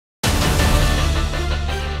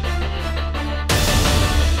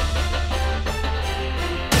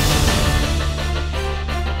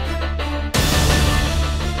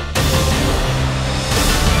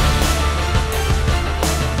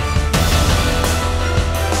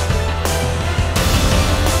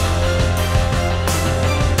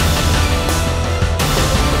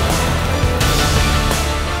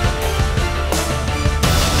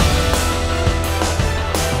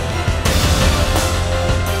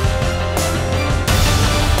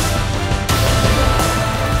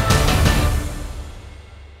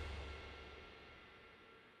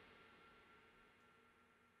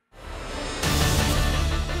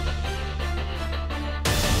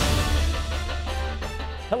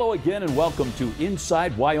Hello again and welcome to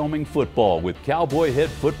Inside Wyoming Football with Cowboy head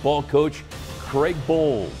football coach Craig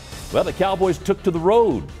Bohl. Well, the Cowboys took to the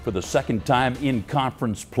road for the second time in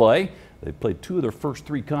conference play. They played two of their first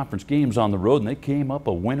three conference games on the road and they came up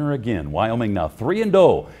a winner again. Wyoming now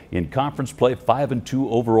 3-0 in conference play, 5-2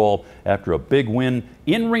 overall after a big win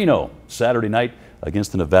in Reno Saturday night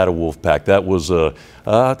against the Nevada Wolfpack. That was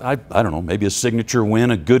I don't know, maybe a signature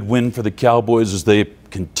win, a good win for the Cowboys as they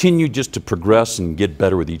continue just to progress and get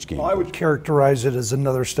better with each game. Well, I would characterize it as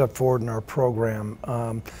another step forward in our program.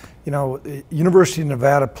 You know, University of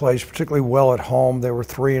Nevada plays particularly well at home. They were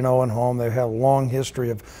 3-0 at home. They've had a long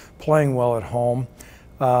history of playing well at home.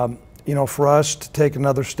 You know, for us to take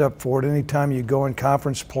another step forward, anytime you go in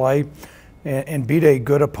conference play and beat a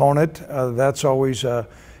good opponent, that's always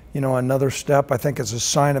you know, another step. I think it's a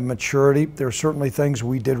sign of maturity. There are certainly things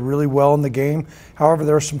we did really well in the game. However,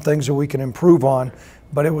 there are some things that we can improve on.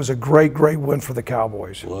 But it was a great, great win for the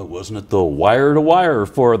Cowboys. Well, wasn't it the wire to wire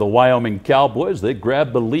for the Wyoming Cowboys? They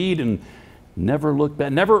grabbed the lead and never looked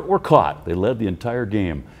back, never were caught. They led the entire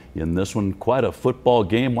game in this one. Quite a football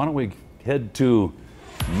game. Why don't we head to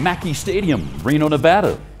Mackey Stadium, Reno,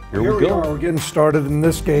 Nevada. Here we go. We're getting started in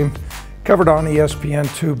this game. Covered on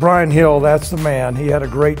ESPN2. Brian Hill, that's the man. He had a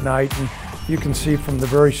great night, and you can see from the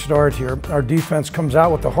very start here, our defense comes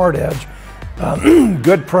out with the hard edge.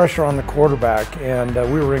 Good pressure on the quarterback, and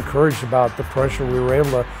we were encouraged about the pressure we were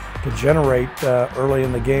able to generate early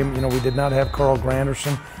in the game. You know, we did not have Carl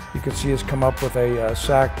Granderson. You could see us come up with a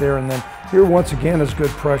sack there, and then here once again is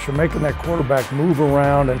good pressure, making that quarterback move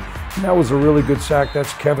around, and that was a really good sack.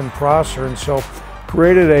 That's Kevin Prosser, and so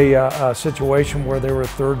created a situation where they were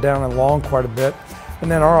third down and long quite a bit. And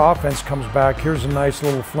then our offense comes back. Here's a nice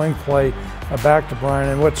little fling play back to Brian.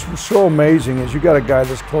 And what's so amazing is you got a guy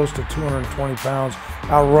that's close to 220 pounds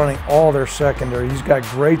outrunning all their secondary. He's got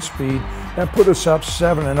great speed. That put us up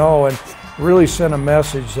 7-0 and really sent a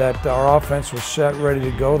message that our offense was set, ready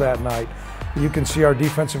to go that night. You can see our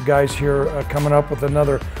defensive guys here coming up with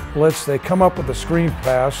another blitz. They come up with a screen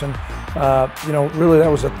pass, and you know, really that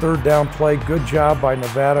was a third down play. Good job by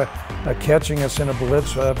Nevada catching us in a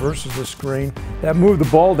blitz versus the screen. That moved the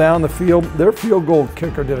ball down the field. Their field goal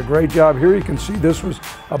kicker did a great job. Here you can see this was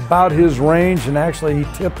about his range, and actually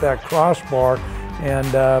he tipped that crossbar, and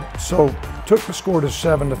so took the score to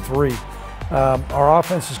 7-3. Our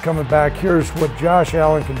offense is coming back. Here's what Josh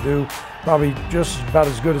Allen can do. Probably just about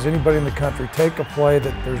as good as anybody in the country. Take a play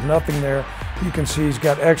that there's nothing there. You can see he's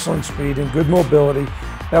got excellent speed and good mobility.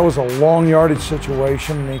 That was a long yardage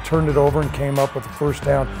situation, and he turned it over and came up with the first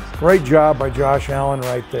down. Great job by Josh Allen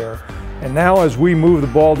right there. And now as we move the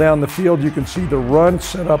ball down the field, you can see the run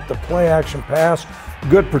set up, the play action pass,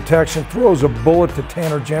 good protection, throws a bullet to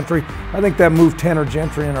Tanner Gentry. I think that moved Tanner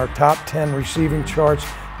Gentry in our top 10 receiving charts.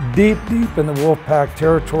 Deep in the Wolfpack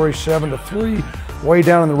territory, 7-3. Way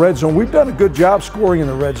down in the red zone. We've done a good job scoring in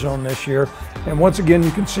the red zone this year. And once again,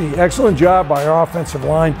 you can see excellent job by our offensive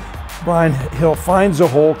line. Brian Hill finds a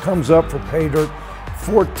hole, comes up for pay dirt,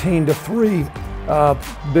 14-3.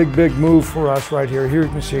 Big move for us right here. Here you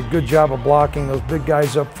can see a good job of blocking those big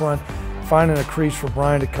guys up front, finding a crease for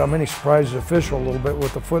Brian to come in. He surprises the official a little bit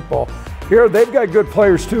with the football. Here, they've got good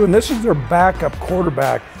players too, and this is their backup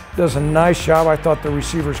quarterback. Does a nice job. I thought the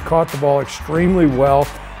receivers caught the ball extremely well.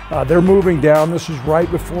 They're moving down. This is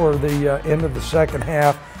right before the end of the second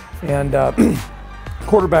half, and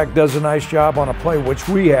quarterback does a nice job on a play, which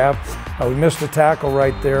we have. We missed a tackle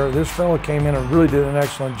right there. This fellow came in and really did an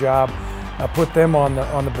excellent job. Put them on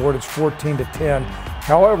the board. It's 14-10.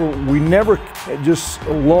 However, we never just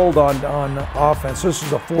lulled on offense. This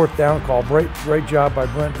is a fourth down call. Great job by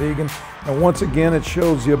Brent Vegan, and once again, it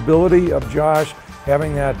shows the ability of Josh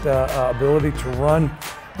having that ability to run.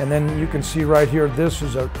 And then you can see right here, this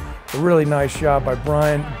is a really nice job by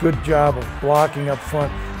Brian. Good job of blocking up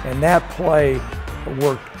front. And that play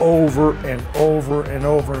worked over and over and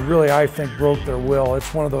over, and really, I think, broke their will.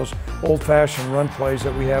 It's one of those old-fashioned run plays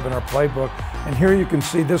that we have in our playbook. And here you can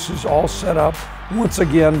see this is all set up once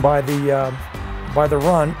again by the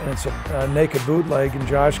run, and it's a naked bootleg, and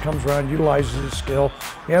Josh comes around, utilizes his skill.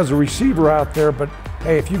 He has a receiver out there, but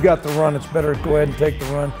hey, if you got the run, it's better to go ahead and take the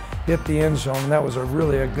run, hit the end zone, and that was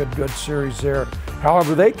really a good series there.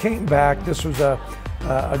 However, they came back. This was a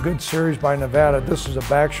good series by Nevada. This is a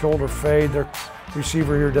back shoulder fade. Their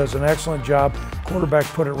receiver here does an excellent job. Quarterback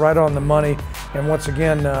put it right on the money, and once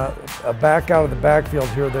again, back out of the backfield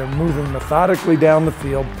here. They're moving methodically down the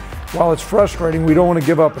field. While it's frustrating, we don't want to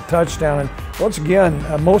give up a touchdown. And once again,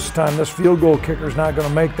 most of the time, this field goal kicker is not going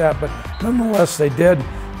to make that, but nonetheless, they did.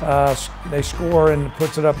 They score and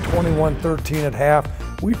puts it up 21-13 at half.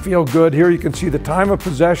 we feel good. Here you can see the time of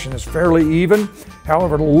possession is fairly even.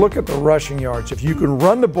 However, look at the rushing yards. If you can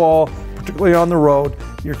run the ball, particularly on the road,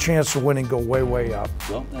 your chance of winning go way, way up.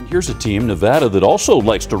 Well, and here's a team, Nevada, that also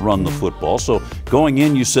likes to run the football. So going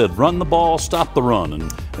in, you said run the ball, stop the run.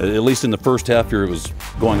 And at least in the first half here, it was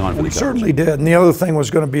going on for the Cowboys. We certainly did. And the other thing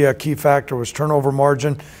was going to be a key factor was turnover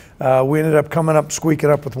margin. We ended up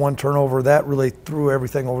squeaking up with one turnover. That really threw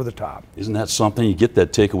everything over the top. Isn't that something? You get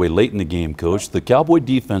that takeaway late in the game, Coach. The Cowboy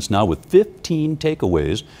defense now with 15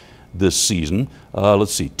 takeaways this season.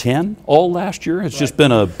 Let's see, 10 all last year. It's just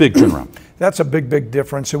been a big turnaround. That's a big, big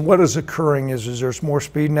difference. And what is occurring is there's more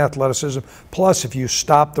speed and athleticism. Plus, if you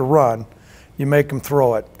stop the run, you make them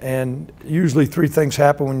throw it. And usually 3 things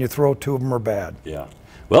happen when you throw. 2 of them are bad. Yeah.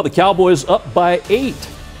 Well, the Cowboys up by 8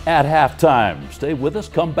 at halftime. Stay with us,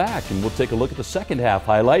 come back, and we'll take a look at the second half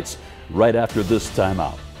highlights right after this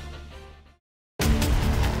timeout.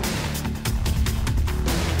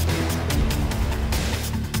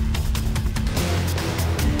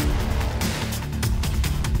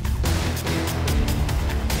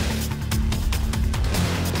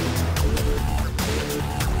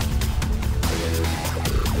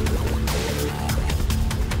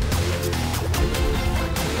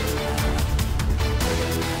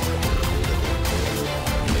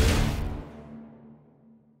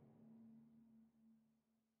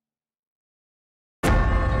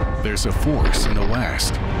 There's a force in the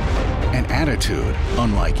West, an attitude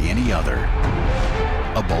unlike any other,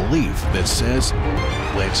 a belief that says,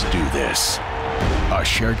 let's do this. A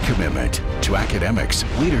shared commitment to academics,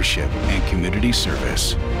 leadership, and community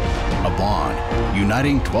service. A bond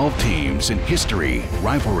uniting 12 teams in history,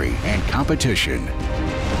 rivalry, and competition.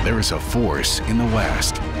 There is a force in the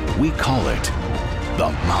West. We call it the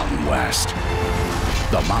Mountain West.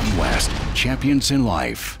 The Mountain West, champions in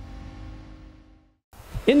life.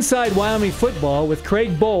 Inside Wyoming Football with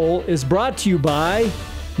Craig Bohl is brought to you by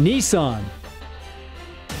Nissan,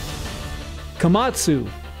 Komatsu,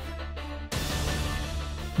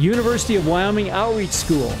 University of Wyoming Outreach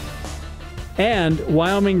School, and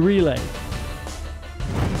Wyoming Relay.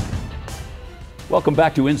 Welcome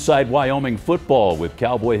back to Inside Wyoming Football with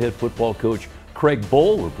Cowboy head football coach Craig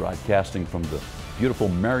Bohl. We're broadcasting from the beautiful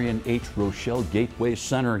Marion H. Rochelle Gateway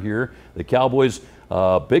Center here. The Cowboys,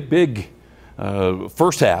 big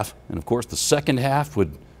first half, and of course the second half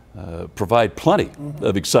would provide plenty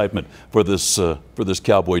of excitement for this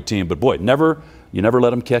Cowboy team. But boy, you never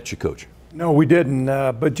let them catch you, Coach. No, we didn't.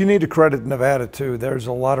 But you need to credit Nevada too. There's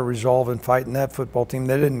a lot of resolve and fight in that football team.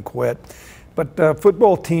 They didn't quit. But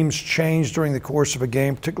football teams change during the course of a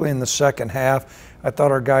game, particularly in the second half. I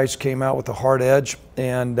thought our guys came out with a hard edge,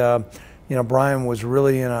 and Brian was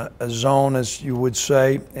really in a zone, as you would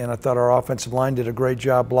say, and I thought our offensive line did a great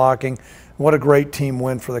job blocking. What a great team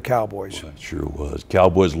win for the Cowboys. Well, it sure was.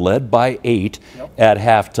 Cowboys led by 8 at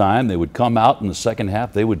halftime. They would come out in the second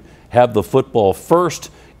half. They would have the football first.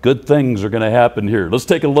 Good things are going to happen here. Let's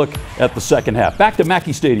take a look at the second half. Back to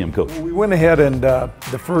Mackey Stadium, Coach. We went ahead and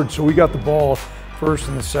deferred, so we got the ball first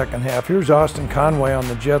in the second half. Here's Austin Conway on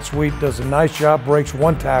the jet sweep, does a nice job, breaks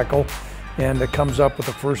 1 tackle, and comes up with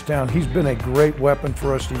a first down. He's been a great weapon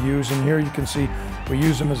for us to use, and here you can see we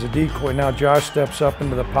use him as a decoy. Now Josh steps up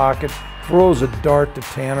into the pocket, throws a dart to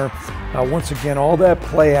Tanner. Once again, all that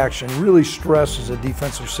play action really stresses the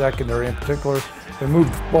defensive secondary in particular. They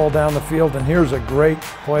moved the ball down the field, and here's a great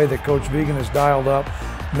play that Coach Vegan has dialed up.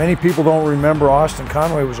 Many people don't remember Austin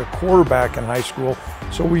Conway was a quarterback in high school,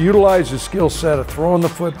 so we utilized his skill set of throwing the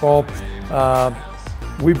football.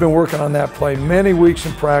 We've been working on that play many weeks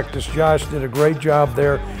in practice. Josh did a great job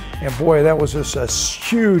there, and boy, that was just a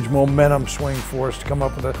huge momentum swing for us to come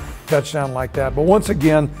up with a touchdown like that. But once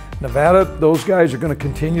again, Nevada, those guys are going to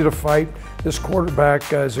continue to fight. This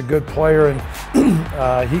quarterback is a good player, and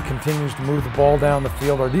he continues to move the ball down the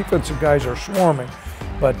field. Our defensive guys are swarming,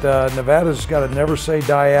 but Nevada's got a never say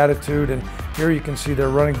die attitude, and here you can see their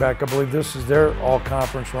running back. I believe this is their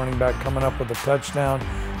all-conference running back coming up with a touchdown,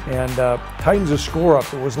 and tightens the score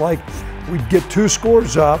up. It was like we'd get 2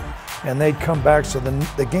 scores up, and they'd come back, so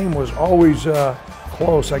the game was always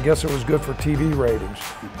close. I guess it was good for TV ratings.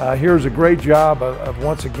 Here's a great job of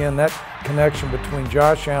once again, that connection between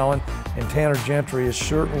Josh Allen and Tanner Gentry is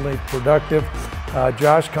certainly productive.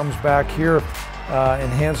 Josh comes back here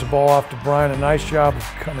and hands the ball off to Brian. A nice job of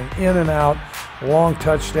coming in and out, long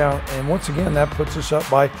touchdown, and once again that puts us up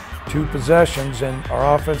by 2 possessions, and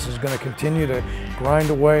our offense is going to continue to grind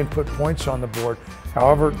away and put points on the board.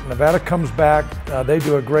 However, Nevada comes back. They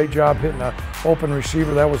do a great job hitting an open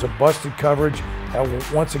receiver. That was a busted coverage.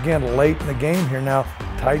 That, once again, late in the game here now,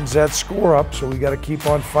 tightens that score up, so we got to keep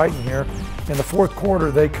on fighting here. In the fourth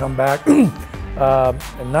quarter, they come back.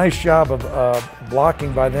 A nice job of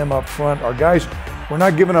blocking by them up front. Our guys, we're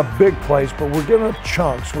not giving up big plays, but we're giving up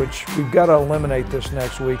chunks, which we've got to eliminate this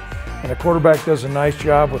next week. And the quarterback does a nice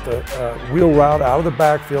job with a wheel route out of the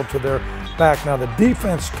backfield to their back. Now the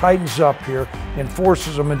defense tightens up here and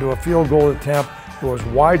forces them into a field goal attempt. It was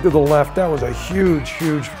wide to the left. That was a huge,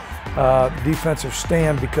 huge defensive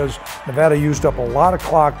stand because Nevada used up a lot of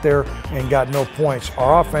clock there and got no points.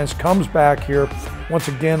 Our offense comes back here once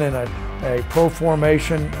again in a pro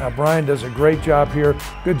formation. Brian does a great job here.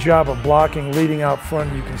 Good job of blocking, leading out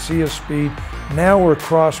front. You can see his speed. Now we're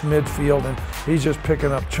across midfield and he's just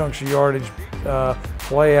picking up chunks of yardage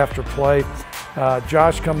play after play.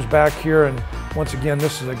 Josh comes back here, and once again,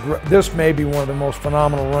 this may be one of the most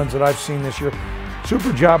phenomenal runs that I've seen this year.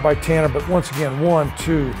 Super job by Tanner, but once again, 1,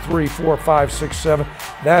 2, 3, 4, 5, 6, 7.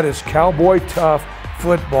 That is Cowboy tough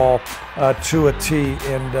football to a T,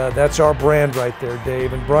 and that's our brand right there,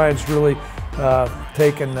 Dave. And Brian's really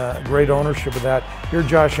taken great ownership of that. Here,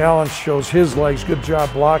 Josh Allen shows his legs. Good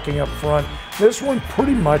job blocking up front. This one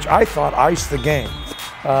pretty much, I thought, iced the game.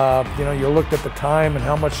 You know, you looked at the time and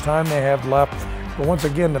how much time they have left. But once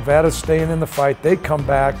again, Nevada's staying in the fight. They come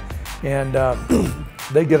back and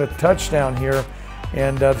they get a touchdown here,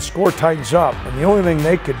 and the score tightens up. And the only thing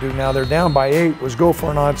they could do now, they're down by 8, was go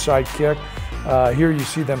for an onside kick. Here you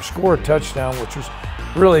see them score a touchdown, which was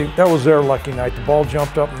really, that was their lucky night. The ball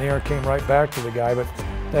jumped up in the air and came right back to the guy. But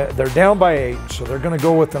they're down by 8, so they're going to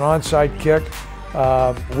go with an onside kick.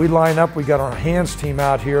 We line up. We got our hands team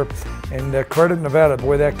out here, and credit Nevada.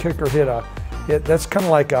 Boy, that kicker hit that's kind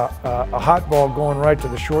of like a hot ball going right to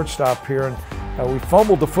the shortstop here, and we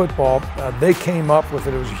fumbled the football. They came up with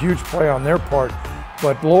it. It was a huge play on their part,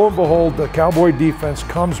 but lo and behold, the Cowboy defense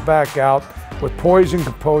comes back out with poise and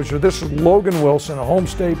composure. This is Logan Wilson, a home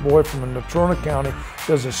state boy from Natrona County,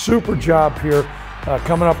 does a super job here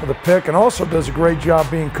coming up with a pick, and also does a great job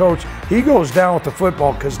being coached. He goes down with the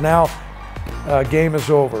football because now game is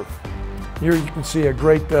over. Here you can see a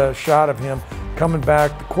great shot of him coming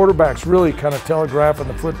back. The quarterback's really kind of telegraphing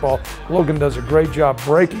the football. Logan does a great job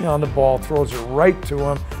breaking on the ball, throws it right to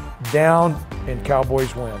him, down, and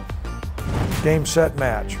Cowboys win. Game, set,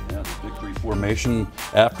 match. Yeah, the big three formation.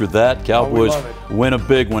 After that, Cowboys win a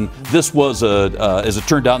big one. This was, as it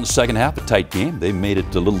turned out in the second half, a tight game. They made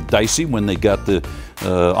it a little dicey when they got the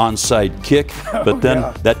onside kick, but then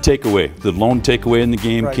that takeaway, the lone takeaway in the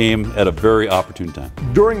game, came at a very opportune time.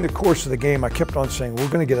 During the course of the game, I kept on saying, we're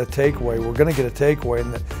going to get a takeaway, we're going to get a takeaway,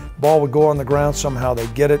 and the ball would go on the ground. Somehow they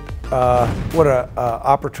get it. What an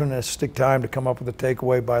opportunistic time to come up with a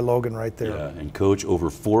takeaway by Logan right there. Yeah, and Coach, over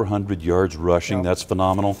 400 yards rushing. That's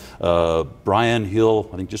phenomenal. Brian Hill,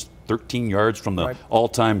 I think just 13 yards from the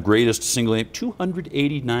all-time greatest single game,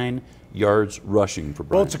 289 yards rushing for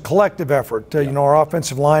Brian. Well, it's a collective effort. You know, our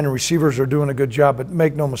offensive line and receivers are doing a good job, but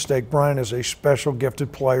make no mistake, Brian is a special,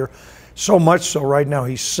 gifted player. So much so right now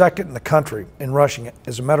he's second in the country in rushing.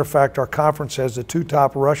 As a matter of fact, our conference has the 2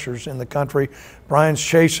 top rushers in the country. Brian's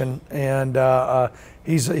chasing, and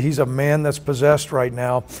he's a man that's possessed right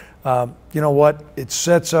now. You know what? It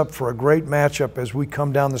sets up for a great matchup as we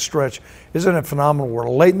come down the stretch. Isn't it phenomenal? We're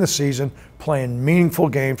late in the season playing meaningful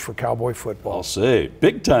games for Cowboy football. I'll say,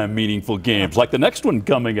 big-time meaningful games. Like the next one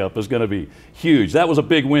coming up is going to be huge. That was a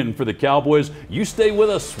big win for the Cowboys. You stay with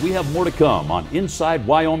us. We have more to come on Inside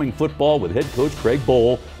Wyoming Football with head coach Craig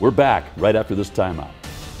Bohl. We're back right after this timeout.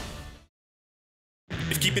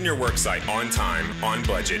 If keeping your work site on time, on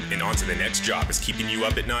budget, and onto the next job is keeping you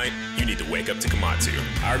up at night, you need to wake up to Komatsu.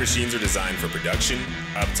 Our machines are designed for production,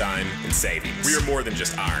 uptime, and savings. We are more than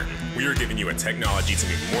just iron. We are giving you a technology to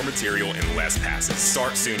move more material in less passes,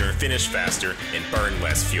 start sooner, finish faster, and burn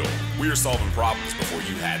less fuel. We are solving problems before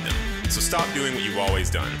you had them. So stop doing what you've always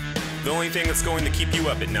done. The only thing that's going to keep you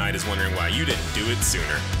up at night is wondering why you didn't do it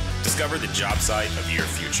sooner. Discover the job site of your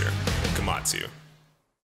future. Komatsu.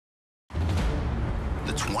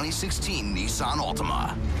 The 2016 Nissan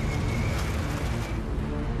Altima.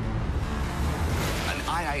 An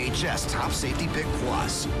IIHS Top Safety Pick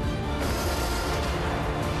Plus.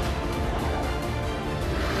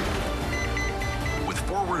 With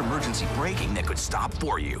forward emergency braking that could stop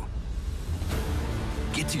for you.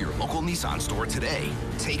 Get to your local Nissan store today.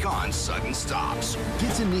 Take on sudden stops.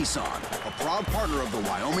 Get to Nissan, a proud partner of the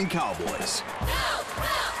Wyoming Cowboys.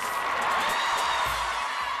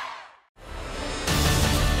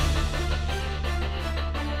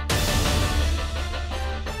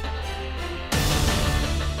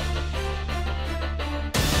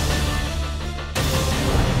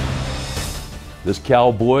 This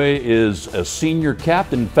Cowboy is a senior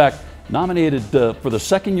captain. In fact, nominated for the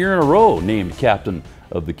second year in a row, named captain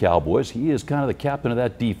of the Cowboys. He is kind of the captain of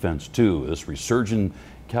that defense too. This resurgent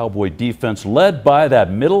Cowboy defense led by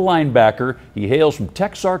that middle linebacker. He hails from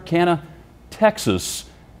Texarkana, Texas.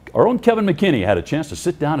 Our own Kevin McKinney had a chance to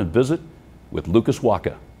sit down and visit with Lucas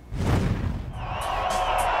Waka.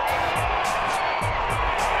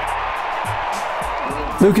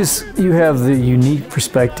 Lucas, you have the unique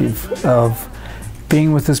perspective of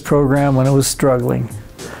being with this program when it was struggling,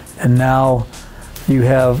 and now you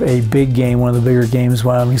have a big game, one of the bigger games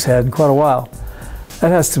Wyoming's had in quite a while.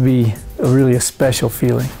 That has to be really a special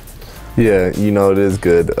feeling. Yeah, you know, it is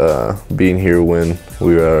good being here when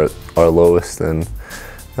we were at our lowest, and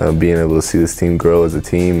being able to see this team grow as a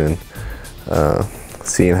team, and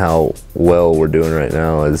seeing how well we're doing right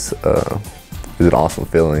now is an awesome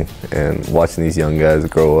feeling. And watching these young guys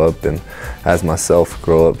grow up, and as myself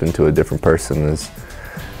grow up into a different person, is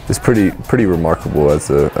pretty remarkable as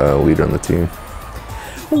a leader on the team.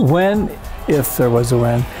 When, if there was a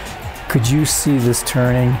when, could you see this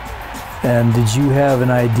turning? And did you have an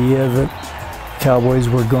idea that Cowboys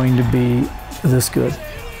were going to be this good?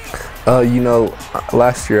 You know,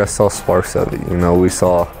 last year I saw sparks of it. You know, we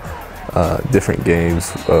saw different games,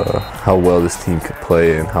 how well this team could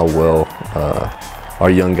play, and how well our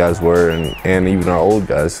young guys were, and even our old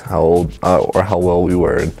guys, how well we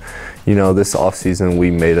were. And you know, this offseason we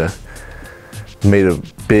made a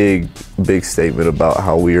big statement about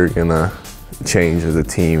how we were gonna change as a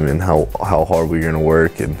team and how hard we were gonna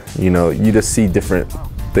work. And you know, you just see different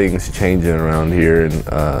things changing around here. And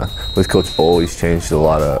with Coach Bohl, he's changed a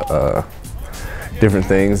lot of different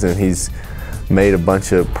things, and he's made a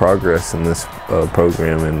bunch of progress in this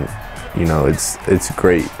program. And you know, it's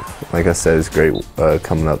great. Like I said, it's great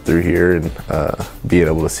coming up through here and being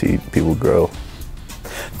able to see people grow.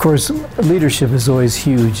 Of course, leadership is always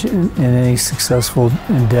huge in any successful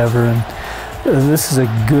endeavor, and this is a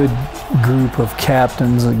good group of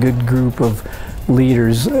captains, a good group of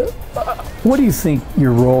leaders. What do you think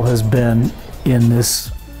your role has been in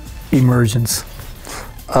this emergence?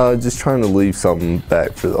 Just trying to leave something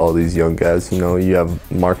back for all these young guys. You know, you have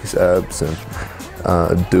Marcus Epps and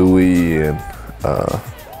Dewey and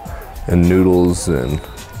Noodles and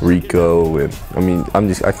Rico, and I mean,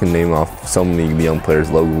 I can name off so many young players,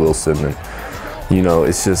 Logan Wilson, and you know,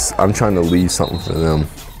 it's just, I'm trying to leave something for them,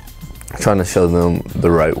 trying to show them the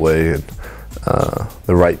right way and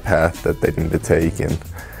the right path that they need to take. And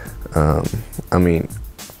I mean,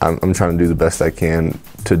 I'm trying to do the best I can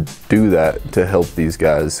to do that, to help these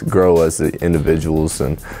guys grow as individuals,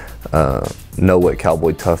 and know what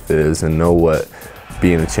Cowboy Tough is, and know what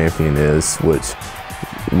being a champion is, which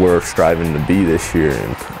we're striving to be this year.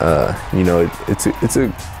 And you know, it's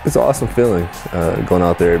an awesome feeling going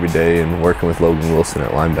out there every day and working with Logan Wilson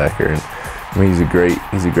at linebacker. And I mean, he's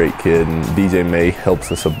a great kid, and DJ May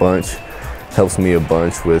helps us a bunch, helps me a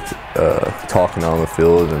bunch with talking on the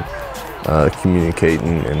field and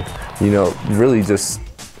communicating. And you know, really just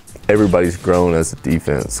everybody's grown as a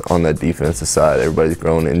defense on that defensive side. Everybody's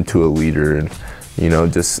grown into a leader, and you know,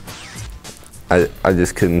 just I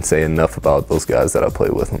just couldn't say enough about those guys that I play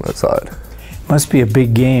with on that side. Must be a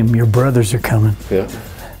big game. Your brothers are coming. Yeah,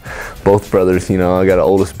 both brothers. You know, I got an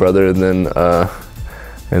oldest brother, and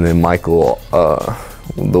then Michael.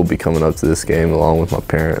 They'll be coming up to this game along with my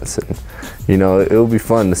parents, and you know, it'll be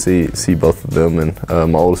fun to see both of them. And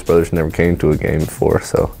my oldest brother's never came to a game before,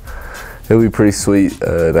 so it'll be pretty sweet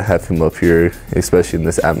to have him up here, especially in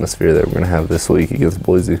this atmosphere that we're going to have this week against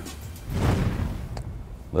Boise.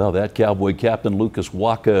 Well, that Cowboy captain, Lucas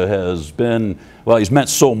Waka, has been, well, he's meant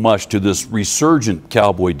so much to this resurgent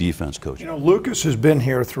Cowboy defense, Coach. You know, Lucas has been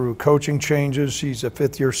here through coaching changes. He's a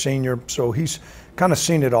fifth-year senior, so he's kind of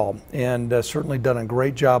seen it all, and certainly done a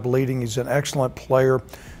great job leading. He's an excellent player.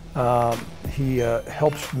 He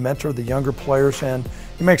helps mentor the younger players, and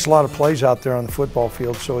he makes a lot of plays out there on the football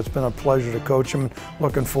field, so it's been a pleasure to coach him.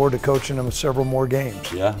 Looking forward to coaching him several more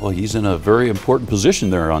games. Yeah, well, he's in a very important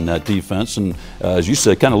position there on that defense, and as you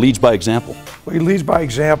said, kind of leads by example. Well, he leads by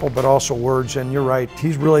example, but also words, and you're right,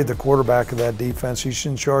 he's really the quarterback of that defense. He's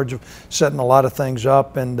in charge of setting a lot of things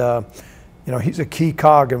up, and you know, he's a key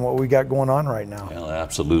cog in what we got going on right now. Well,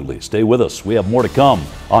 absolutely. Stay with us. We have more to come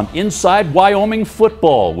on Inside Wyoming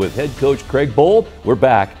Football with head coach Craig Bohl. We're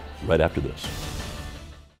back right after this.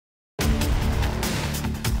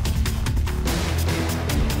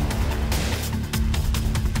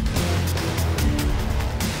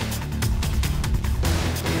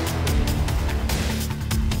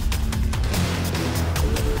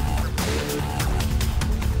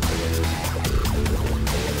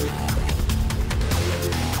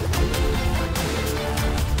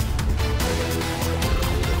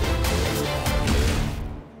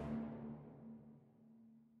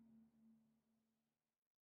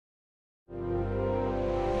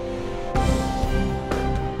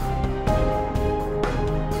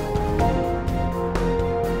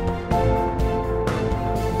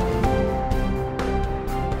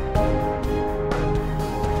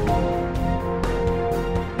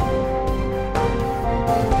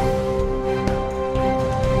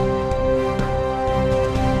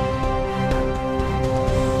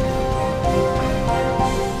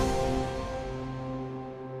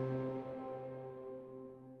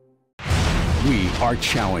 are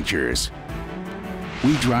challengers.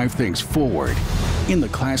 We drive things forward in the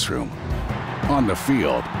classroom, on the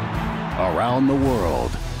field, around the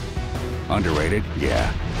world. Underrated?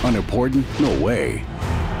 Yeah. Unimportant? No way.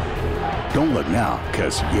 Don't look now,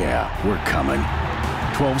 because, yeah, we're coming.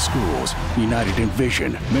 12 schools, united in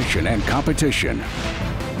vision, mission, and competition.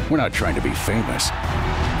 We're not trying to be famous.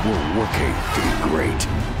 We're working to be great.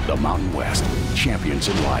 The Mountain West, champions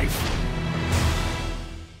in life.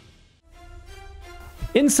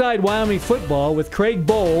 Inside Wyoming Football with Craig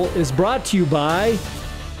Bohl is brought to you by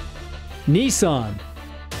Nissan,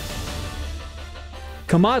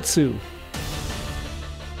 Komatsu,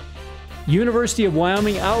 University of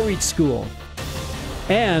Wyoming Outreach School,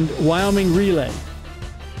 and Wyoming Relay.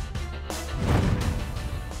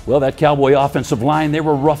 Well, that Cowboy offensive line, they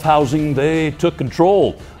were roughhousing. They took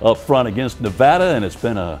control up front against Nevada, and it's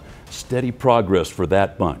been a steady progress for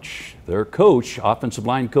that bunch. Their coach, offensive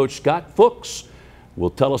line coach Scott Fuchs, will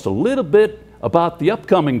tell us a little bit about the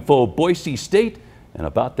upcoming foe, Boise State, and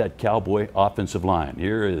about that Cowboy offensive line.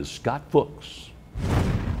 Here is Scott Fuchs.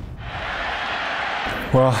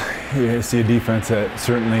 Well, you see a defense that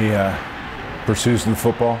certainly pursues the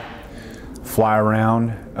football, fly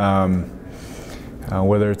around,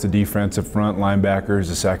 whether it's a defensive front, linebackers,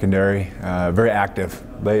 a secondary, very active.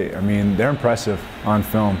 They're impressive on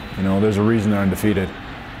film. You know, there's a reason they're undefeated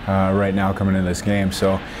right now coming into this game.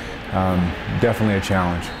 So definitely a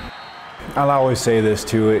challenge. I'll always say this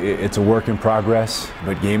too, it's a work in progress,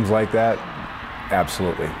 but games like that,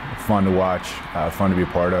 absolutely. Fun to watch, fun to be a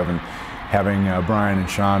part of, and having Brian and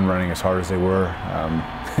Sean running as hard as they were,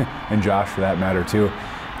 and Josh for that matter too,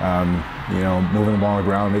 you know, moving the ball on the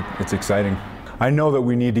ground, it's exciting. I know that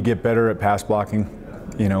we need to get better at pass blocking.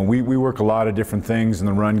 You know, we work a lot of different things in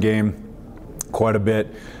the run game, quite a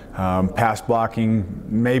bit. Pass blocking,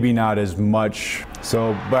 maybe not as much.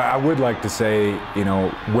 So, but I would like to say, you know,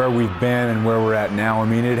 where we've been and where we're at now, I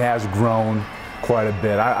mean, it has grown quite a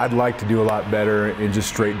bit. I'd like to do a lot better in just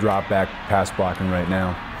straight drop back pass blocking right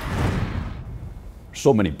now.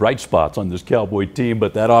 So many bright spots on this Cowboy team,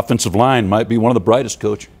 but that offensive line might be one of the brightest,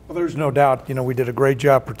 Coach. Well, there's no doubt. You know, we did a great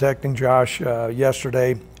job protecting Josh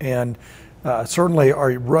yesterday, and certainly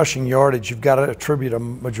our rushing yardage, you've got to attribute a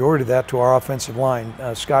majority of that to our offensive line.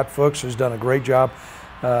 Scott Fuchs has done a great job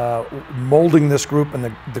molding this group,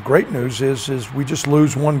 and the great news is we just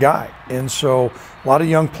lose one guy, and so a lot of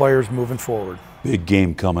young players moving forward. Big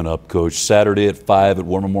game coming up, Coach. Saturday at 5 at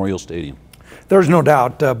War Memorial Stadium. There's no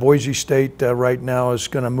doubt Boise State right now is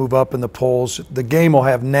going to move up in the polls. The game will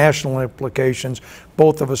have national implications.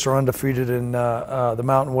 Both of us are undefeated in the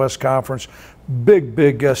Mountain West Conference.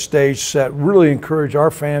 Big stage set. Really encourage our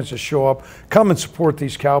fans to show up. Come and support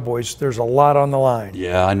these Cowboys. There's a lot on the line.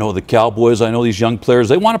 Yeah, I know the Cowboys. I know these young players.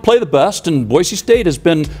 They want to play the best, and Boise State has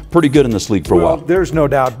been pretty good in this league for a while. There's no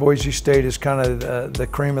doubt Boise State is kind of the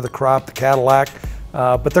cream of the crop, the Cadillac.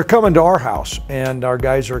 But they're coming to our house, and our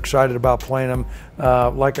guys are excited about playing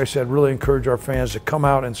them. Like I said, really encourage our fans to come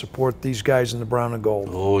out and support these guys in the brown and gold.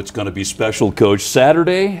 Oh, it's going to be special, Coach.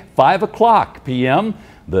 Saturday, 5 p.m.,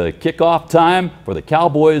 the kickoff time for the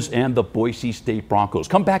Cowboys and the Boise State Broncos.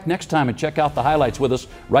 Come back next time and check out the highlights with us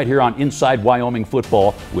right here on Inside Wyoming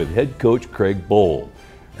Football with head coach Craig Bohl.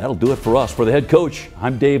 That'll do it for us. For the head coach,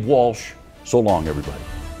 I'm Dave Walsh. So long, everybody.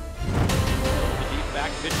 Deep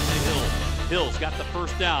back pitch to Hill. Hill's got the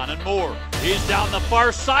first down and more. He's down the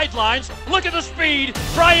far sidelines. Look at the speed.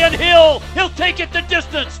 Brian Hill. He'll take it the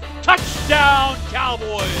distance. Touchdown,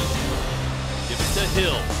 Cowboys. Give it to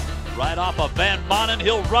Hill. Right off of Van Manen.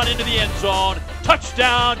 He'll run into the end zone.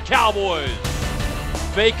 Touchdown, Cowboys.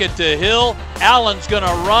 Fake it to Hill. Allen's going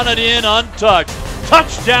to run it in untouched.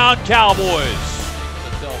 Touchdown, Cowboys.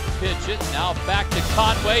 They'll pitch it. Now back to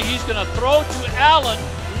Conway. He's going to throw to Allen.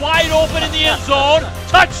 Wide open in the end zone.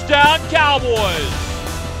 Touchdown, Cowboys.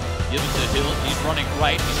 Give it to Hill. He's running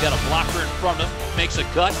right. He's got a blocker in front of him. Makes a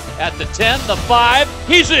cut at the 10, the 5.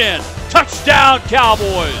 He's in. Touchdown,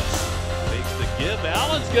 Cowboys. Makes the give.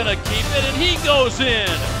 Allen's going to keep it, and he goes in.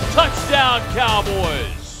 Touchdown,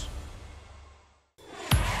 Cowboys.